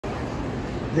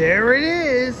There it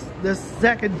is, the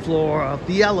second floor of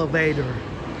the elevator.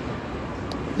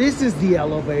 This is the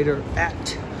elevator at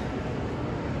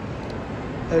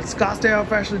Scottsdale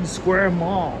Fashion Square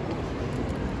Mall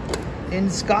in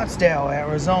Scottsdale,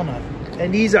 Arizona.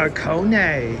 And these are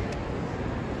Kone.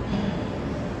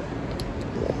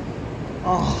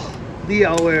 Oh, the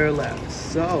elevator left.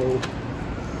 So,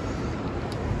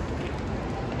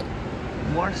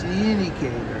 watch the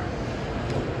indicator.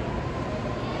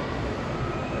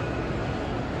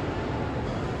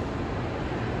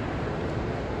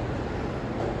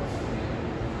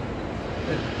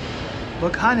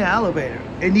 What kind of elevator?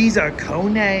 And these are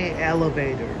Kone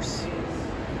elevators.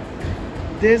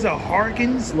 There's a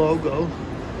Harkins logo.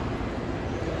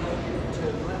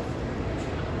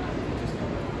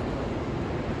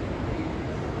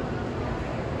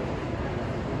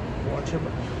 Watch him.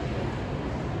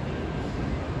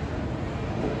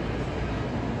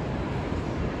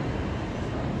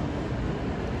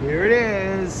 Here it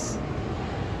is.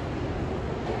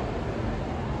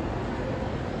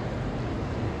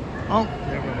 Oh,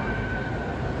 never mind.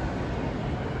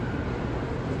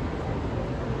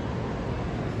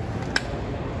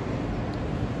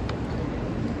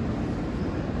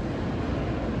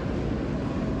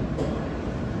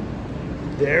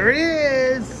 There it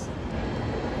is.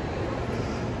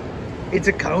 It's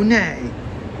a Kone.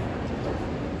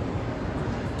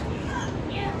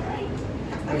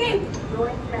 Okay,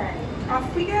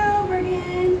 off we go,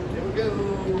 Morgan. Here we go.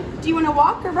 Do you want to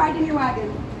walk or ride in your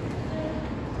wagon?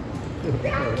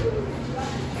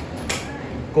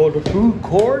 Go to food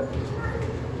court.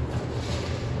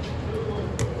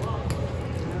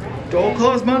 Don't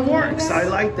close my works. I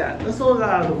like that. Let's look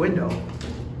out of the window.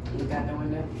 Look out the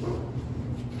window.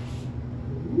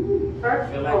 I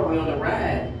feel like we're on a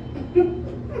ride.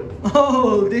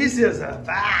 Oh, this is a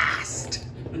fast.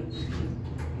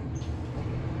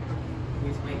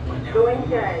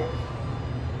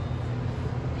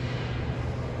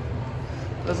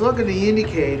 Let's look at the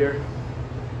indicator.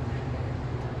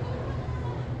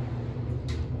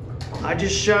 I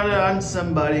just shot it on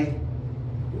somebody.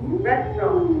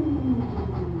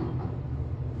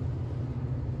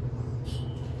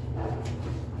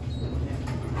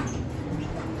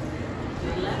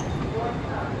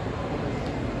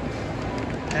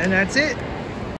 And that's it.